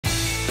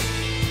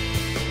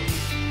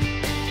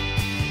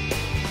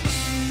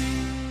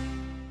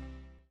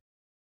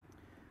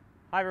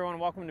Hi everyone,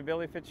 welcome to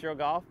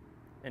BillyFitzgeraldGolf,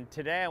 and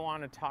today I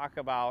want to talk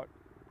about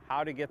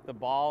how to get the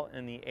ball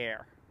in the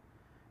air.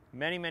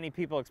 Many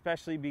people,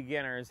 especially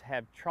beginners,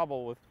 have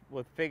trouble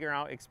with figuring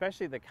out,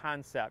 especially the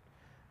concept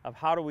of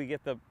how do we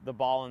get the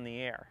ball in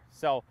the air.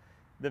 So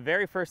the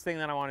very first thing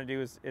that I want to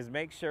do is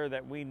make sure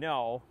that we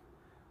know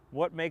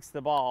what makes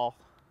the ball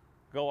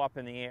go up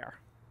in the air.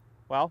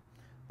 Well,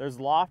 there's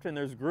loft and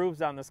there's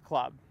grooves on this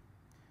club.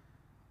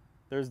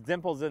 There's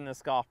dimples in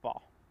this golf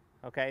ball.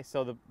 Okay,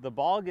 so the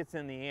ball gets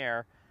in the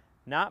air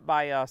not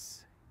by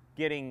us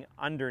getting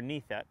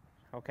underneath it,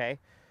 okay?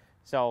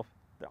 So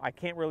I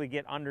can't really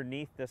get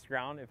underneath this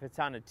ground. If it's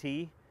on a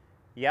tee,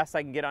 yes,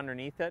 I can get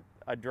underneath it.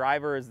 A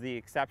driver is the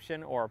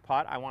exception, or a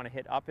putt. I want to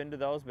hit up into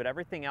those, but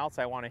everything else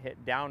I want to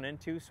hit down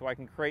into so I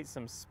can create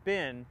some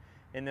spin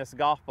in this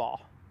golf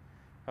ball,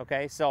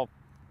 okay? So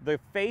the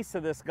face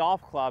of this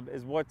golf club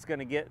is what's going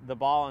to get the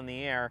ball in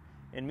the air,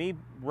 and me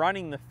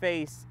running the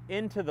face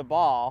into the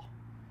ball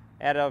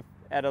at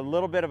a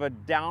little bit of a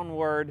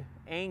downward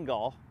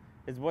angle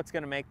is what's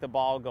going to make the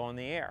ball go in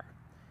the air.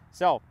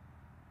 So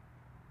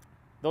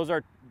those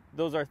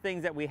are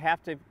things that we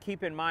have to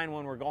keep in mind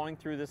when we're going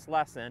through this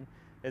lesson,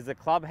 is the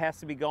club has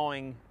to be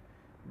going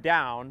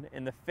down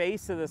and the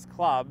face of this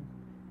club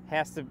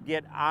has to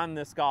get on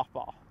this golf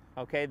ball.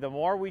 Okay, the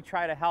more we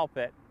try to help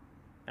it,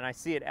 and I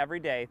see it every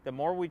day, the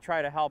more we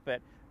try to help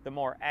it, the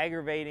more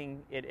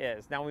aggravating it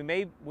is. Now we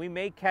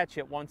may catch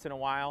it once in a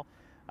while,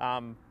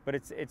 but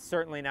it's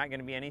certainly not going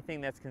to be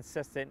anything that's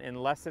consistent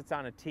unless it's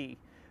on a tee.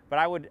 But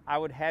I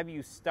would have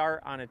you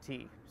start on a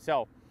tee.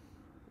 So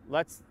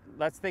let's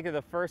think of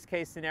the first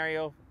case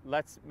scenario.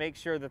 Let's make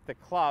sure that the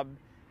club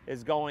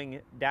is going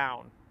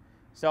down.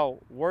 So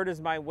where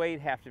does my weight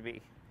have to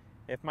be?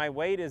 If my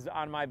weight is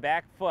on my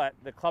back foot,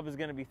 the club is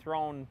going to be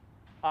thrown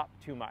up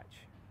too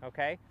much.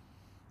 Okay,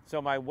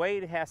 so my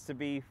weight has to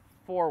be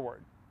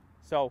forward.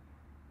 So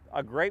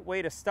a great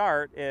way to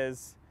start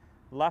is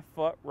left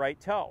foot, right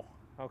toe.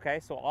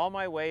 Okay, so all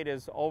my weight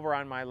is over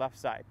on my left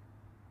side.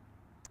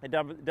 It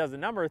does a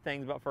number of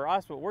things, but for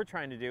us, what we're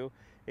trying to do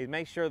is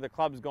make sure the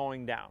club's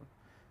going down.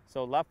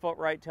 So left foot,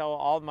 right toe,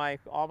 all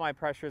my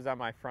pressure is on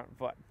my front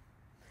foot.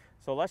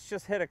 So let's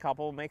just hit a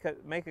couple, make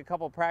a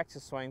couple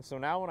practice swings. So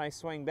now when I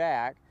swing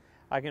back,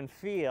 I can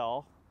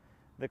feel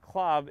the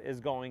club is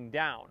going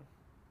down.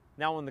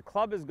 Now when the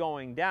club is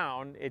going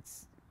down,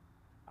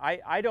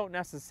 I don't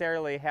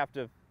necessarily have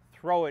to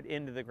throw it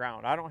into the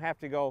ground. I don't have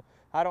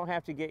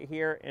to get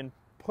here and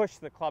push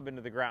the club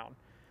into the ground,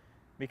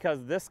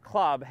 because this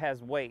club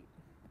has weight.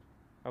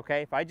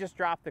 Okay, if I just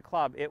drop the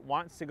club, it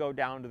wants to go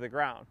down to the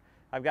ground.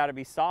 I've got to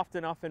be soft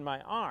enough in my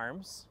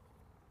arms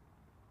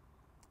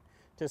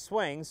to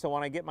swing, so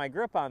when I get my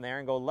grip on there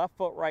and go left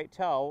foot, right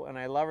toe, and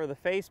I lever the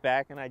face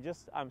back, and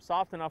I'm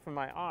soft enough in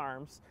my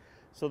arms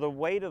so the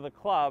weight of the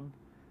club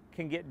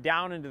can get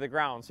down into the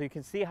ground. So you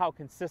can see how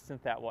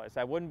consistent that was.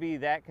 I wouldn't be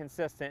that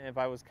consistent if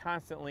I was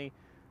constantly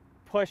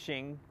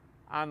pushing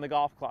on the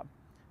golf club.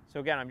 So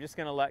again, I'm just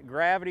going to let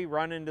gravity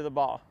run into the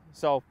ball.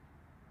 So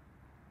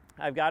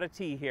I've got a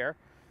tee here.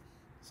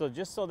 So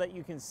just so that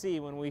you can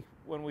see, when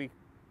we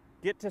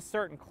get to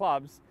certain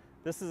clubs,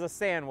 this is a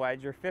sand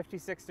wedge, or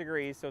 56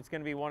 degrees, so it's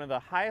going to be one of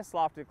the highest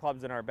lofted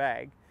clubs in our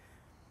bag.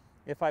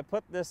 If I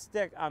put this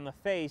stick on the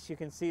face, you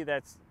can see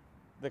that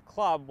the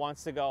club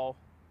wants to go,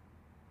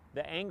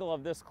 the angle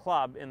of this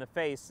club in the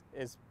face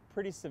is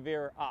pretty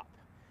severe up.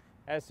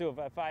 As to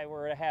if I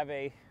were to have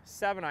a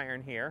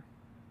 7-iron here,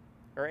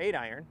 or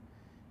 8-iron,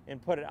 and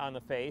put it on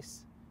the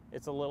face,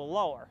 it's a little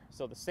lower.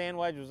 So the sand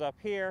wedge was up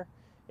here,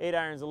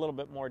 8-iron's a little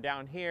bit more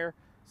down here.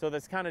 So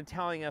that's kind of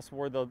telling us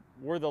where the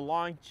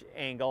launch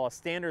angle, a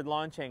standard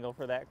launch angle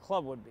for that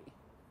club would be.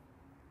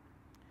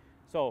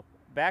 So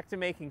back to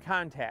making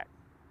contact.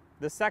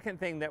 The second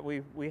thing that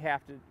we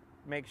have to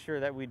make sure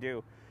that we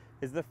do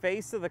is the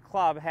face of the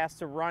club has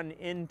to run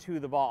into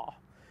the ball.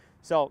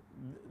 So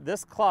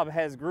this club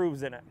has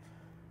grooves in it,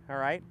 all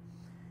right?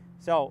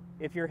 So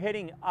if you're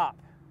hitting up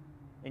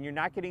and you're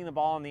not getting the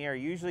ball in the air,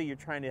 usually you're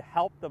trying to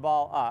help the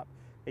ball up,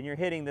 and you're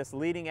hitting this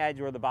leading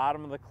edge or the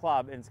bottom of the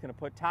club, and it's going to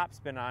put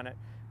topspin on it.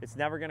 It's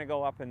never going to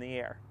go up in the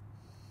air.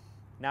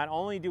 Not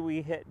only do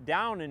we hit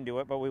down into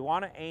it, but we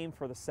want to aim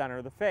for the center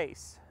of the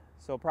face.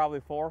 So probably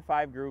 4 or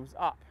 5 grooves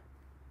up.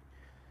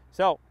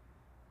 So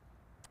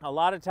a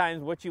lot of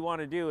times what you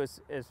want to do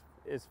is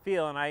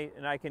feel, and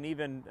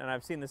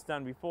I've seen this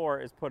done before,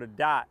 is put a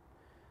dot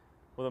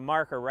with a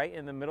marker right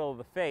in the middle of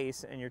the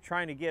face, and you're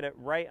trying to get it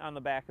right on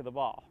the back of the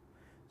ball.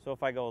 So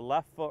if I go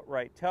left foot,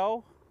 right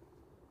toe,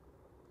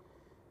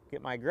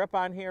 get my grip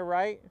on here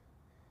right,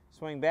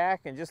 swing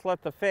back, and just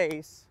let the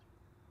face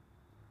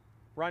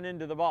run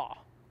into the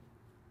ball.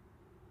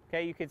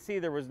 Okay, you can see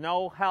there was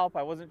no help.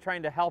 I wasn't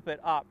trying to help it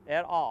up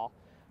at all.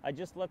 I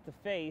just let the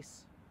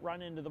face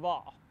run into the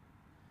ball.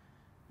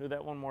 Do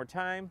that one more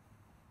time.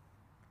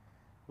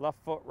 Left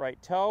foot,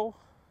 right toe.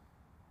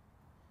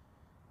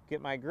 Get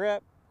my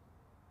grip,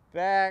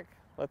 back,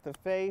 let the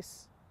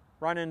face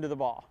run into the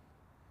ball.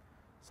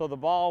 So the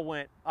ball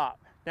went up.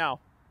 Now,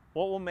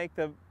 what will make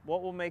the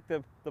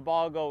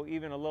ball go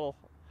even a little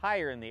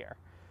higher in the air?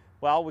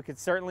 Well, we could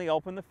certainly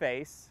open the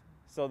face,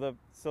 so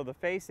the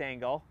face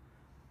angle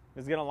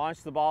is going to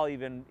launch the ball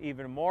even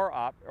more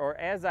up, or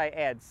as I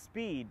add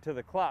speed to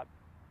the club,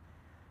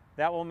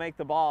 that will make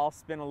the ball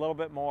spin a little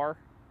bit more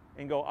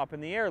and go up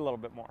in the air a little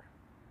bit more.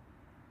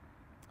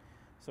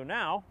 So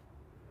now,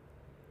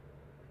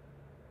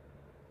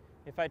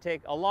 if I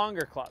take a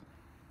longer club,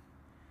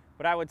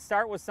 but I would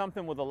start with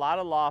something with a lot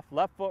of loft,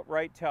 left foot,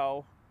 right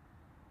toe,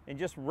 and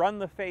just run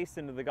the face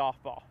into the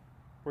golf ball.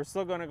 We're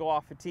still going to go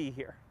off a tee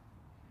here.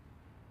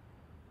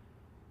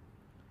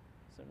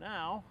 So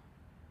now,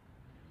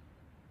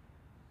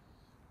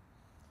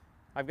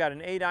 I've got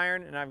an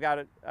 8-iron and I've got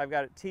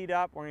it teed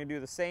up. We're going to do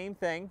the same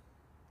thing.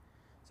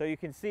 So you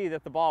can see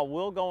that the ball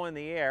will go in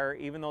the air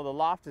even though the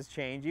loft has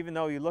changed. Even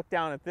though you look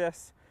down at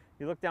this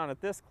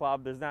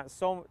club, there's not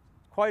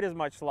quite as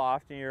much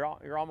loft, and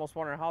you're almost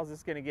wondering, how's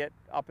this going to get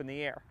up in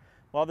the air?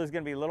 Well, there's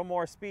going to be a little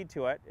more speed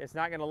to it. It's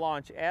not going to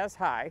launch as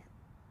high,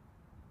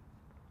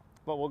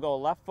 but we'll go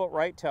left foot,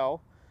 right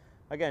toe.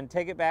 Again,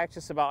 take it back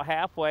just about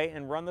halfway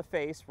and run the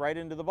face right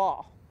into the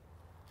ball.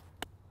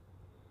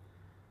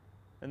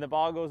 And the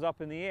ball goes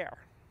up in the air.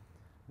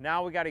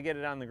 Now we got to get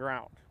it on the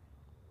ground.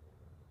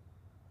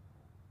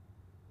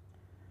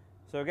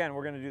 So again,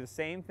 we're going to do the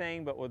same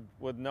thing, but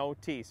with no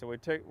tee. So we're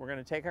going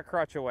to take our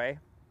crutch away.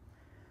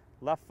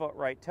 Left foot,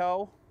 right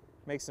toe.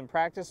 Make some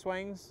practice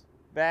swings.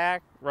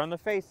 Back, run the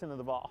face into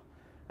the ball.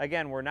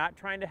 Again, we're not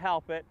trying to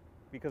help it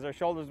because our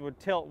shoulders would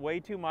tilt way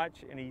too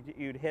much and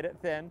you'd hit it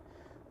thin.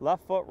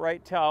 Left foot,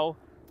 right toe.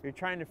 You're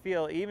trying to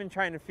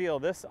feel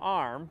this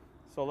arm.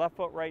 So left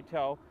foot, right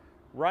toe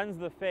runs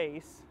the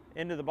face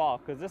into the ball,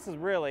 because this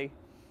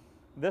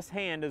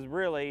hand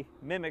really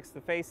mimics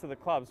the face of the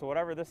club. So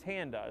whatever this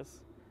hand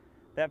does,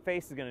 that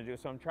face is going to do.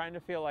 So I'm trying to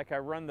feel like I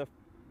run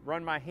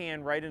my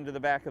hand right into the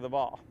back of the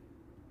ball.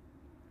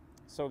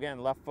 So again,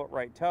 left foot,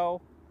 right toe.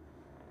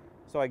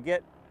 So I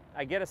get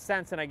a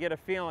sense and I get a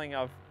feeling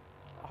of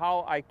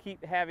how I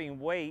keep having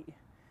weight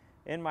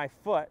in my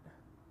foot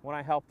when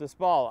I help this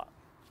ball up,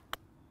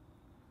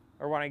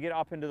 or when I get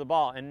up into the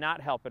ball and not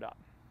help it up.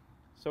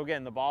 So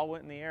again, the ball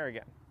went in the air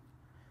again.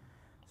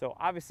 So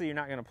obviously you're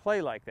not going to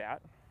play like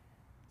that.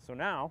 So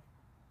now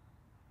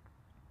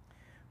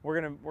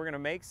we're going to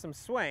make some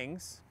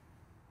swings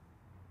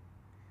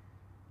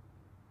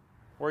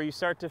where you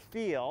start to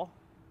feel,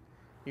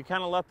 you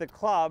kind of let the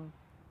club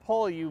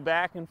pull you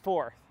back and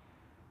forth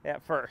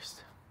at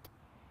first.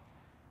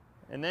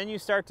 And then you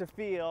start to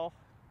feel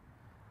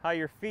how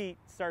your feet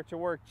start to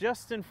work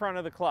just in front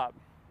of the club.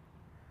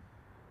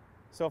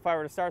 So if I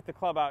were to start the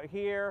club out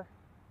here,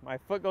 my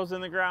foot goes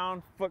in the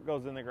ground, foot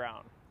goes in the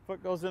ground,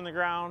 foot goes in the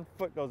ground,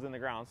 foot goes in the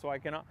ground. So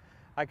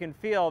I can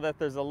feel that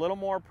there's a little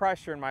more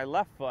pressure in my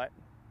left foot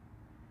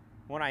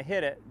when I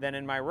hit it than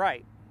in my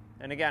right.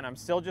 And again, I'm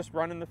still just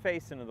running the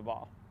face into the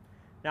ball.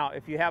 Now,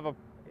 if you have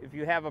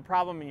a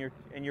problem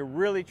and you're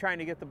really trying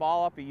to get the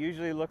ball up, it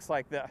usually looks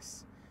like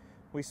this.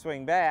 We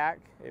swing back,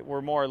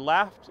 we're more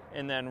left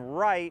and then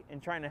right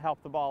and trying to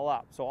help the ball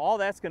up. So all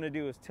that's going to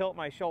do is tilt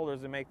my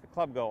shoulders and make the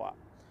club go up.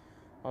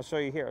 I'll show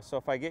you here. So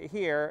if I get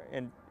here,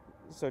 and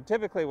so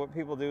typically what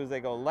people do is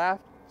they go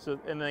left, and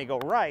then they go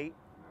right,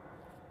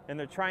 and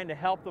they're trying to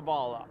help the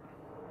ball up.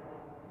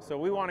 So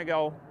we want to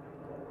go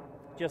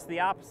just the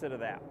opposite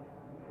of that.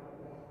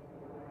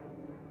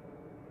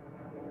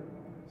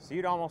 So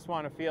you'd almost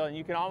want to feel, and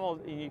you can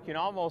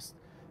almost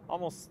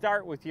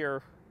start with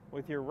your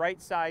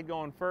right side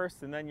going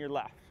first, and then your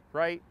left,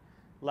 right,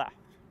 left,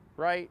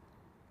 right,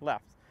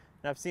 left.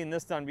 And I've seen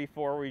this done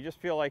before, where you just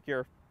feel like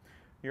your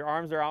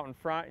arms are out in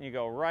front, and you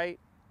go right,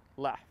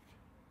 left,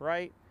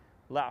 right,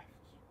 left,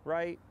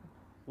 right,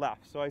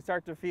 left. So I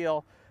start to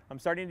feel I'm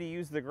starting to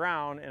use the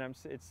ground, and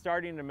it's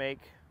starting to make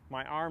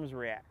my arms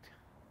react.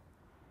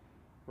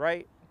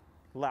 Right,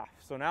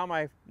 left. So now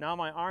my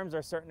arms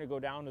are starting to go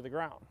down to the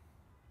ground.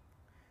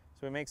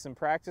 So we make some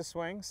practice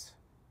swings.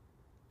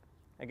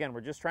 Again,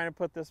 we're just trying to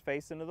put this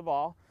face into the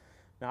ball.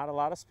 Not a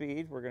lot of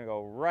speed. We're going to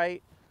go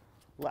right,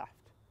 left,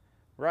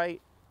 right,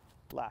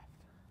 left.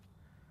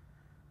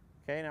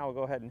 Okay, now we'll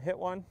go ahead and hit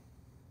one.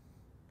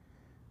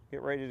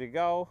 Get ready to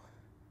go.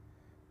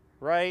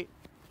 Right,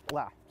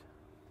 left.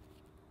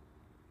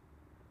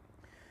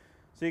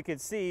 So you can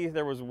see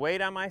there was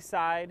weight on my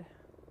side,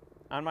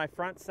 on my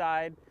front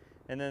side,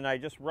 and then I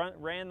just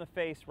ran the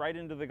face right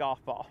into the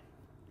golf ball.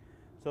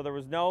 So there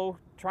was no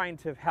trying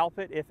to help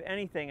it. If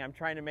anything, I'm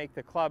trying to make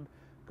the club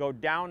go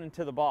down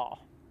into the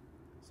ball.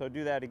 So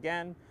do that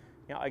again.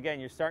 You know, again,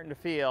 you're starting to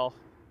feel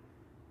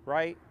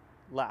right,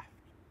 left,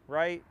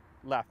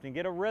 and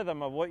get a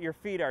rhythm of what your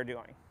feet are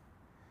doing.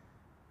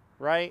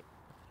 Right,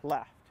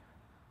 left.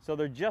 So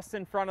they're just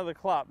in front of the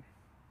club.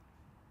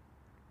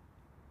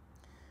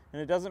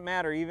 And it doesn't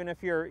matter, even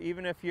if your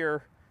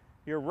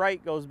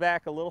right goes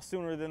back a little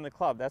sooner than the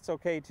club, that's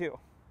okay too.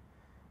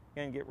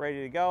 Again, get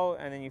ready to go,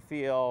 and then you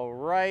feel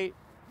right,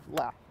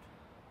 left.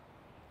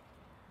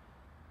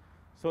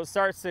 So it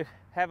starts to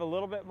have a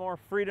little bit more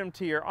freedom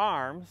to your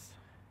arms.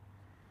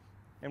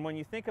 And when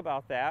you think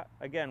about that,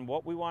 again,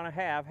 what we want to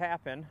have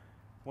happen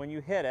when you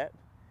hit it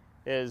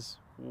is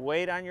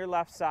weight on your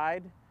left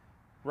side,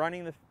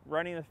 running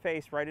the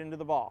face right into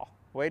the ball.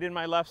 Weight in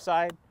my left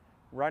side,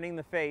 running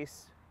the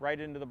face right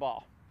into the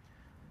ball.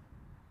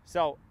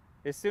 So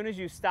as soon as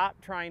you stop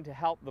trying to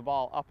help the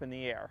ball up in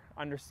the air,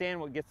 understand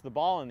what gets the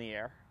ball in the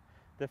air,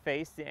 the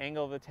face, the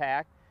angle of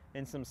attack,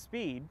 and some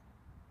speed,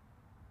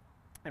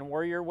 and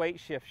where your weight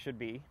shift should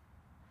be,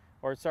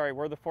 or sorry,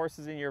 where the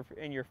forces in your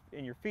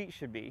feet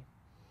should be,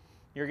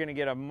 you're going to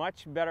get a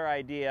much better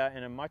idea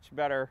and a much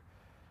better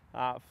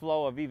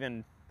flow of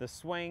even the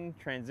swing,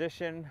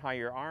 transition, how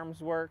your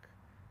arms work.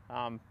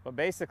 But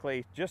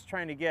basically, just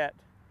trying to get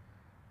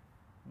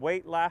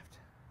weight left,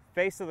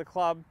 face of the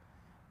club,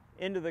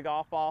 into the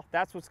golf ball.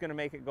 That's what's going to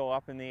make it go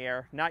up in the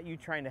air, not you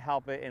trying to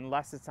help it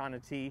unless it's on a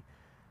tee.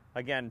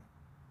 Again,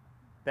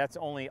 that's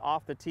only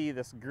off the tee.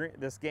 This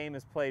game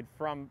is played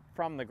from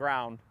the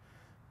ground,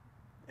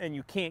 and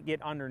you can't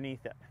get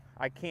underneath it.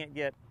 I can't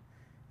get,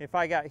 if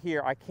I got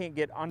here, I can't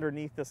get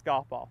underneath this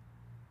golf ball.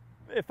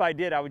 If I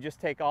did, I would just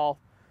take all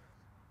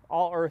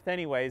earth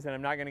anyways, and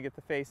I'm not going to get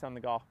the face on the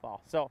golf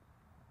ball. So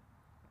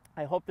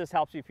I hope this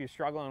helps you if you're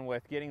struggling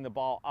with getting the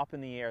ball up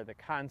in the air, the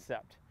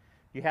concept.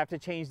 You have to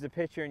change the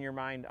picture in your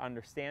mind to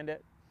understand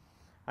it.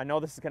 I know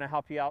this is going to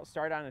help you out.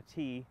 Start on a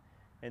tee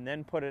and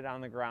then put it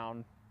on the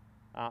ground,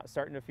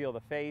 starting to feel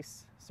the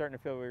face, starting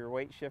to feel where your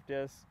weight shift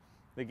is.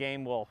 The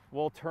game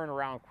will turn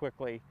around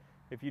quickly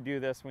if you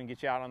do this. We can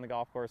get you out on the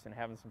golf course and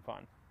having some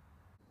fun.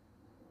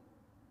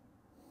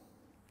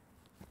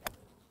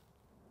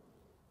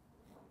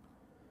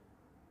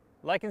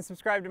 Like and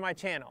subscribe to my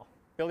channel,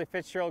 Billy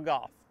Fitzgerald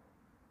Golf.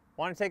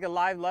 Want to take a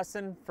live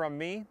lesson from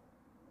me,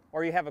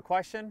 or you have a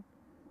question?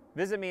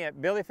 Visit me at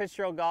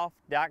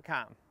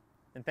BillyFitzgeraldGolf.com.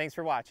 And thanks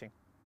for watching.